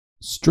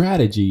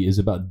Strategy is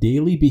about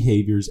daily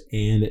behaviors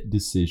and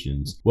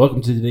decisions.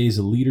 Welcome to today's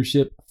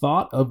Leadership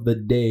Thought of the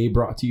Day,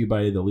 brought to you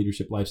by the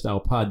Leadership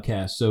Lifestyle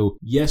Podcast. So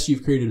yes,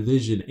 you've created a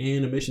vision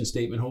and a mission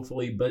statement,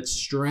 hopefully, but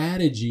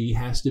strategy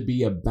has to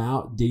be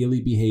about daily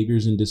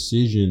behaviors and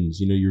decisions.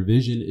 You know, your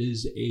vision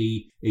is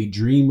a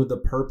dream with a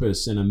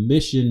purpose, and a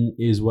mission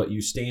is what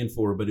you stand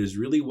for, but is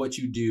really what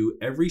you do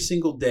every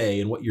single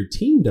day and what your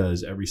team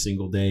does every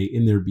single day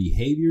in their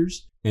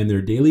behaviors and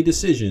their daily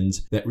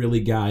decisions that really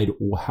guide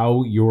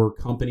how your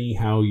company,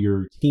 how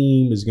your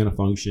team is going to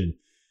function.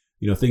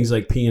 You know, things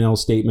like P&L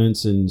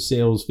statements and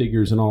sales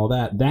figures and all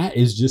that, that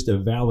is just a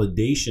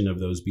validation of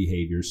those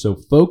behaviors. So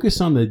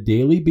focus on the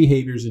daily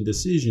behaviors and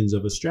decisions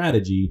of a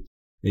strategy,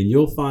 and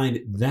you'll find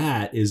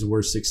that is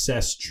where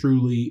success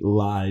truly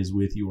lies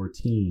with your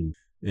team.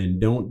 And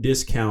don't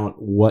discount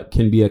what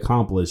can be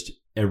accomplished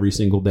every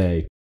single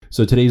day.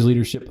 So today's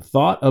Leadership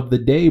Thought of the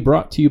Day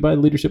brought to you by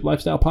the Leadership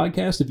Lifestyle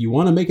Podcast. If you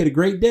want to make it a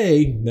great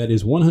day, that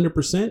is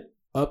 100%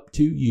 up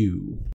to you.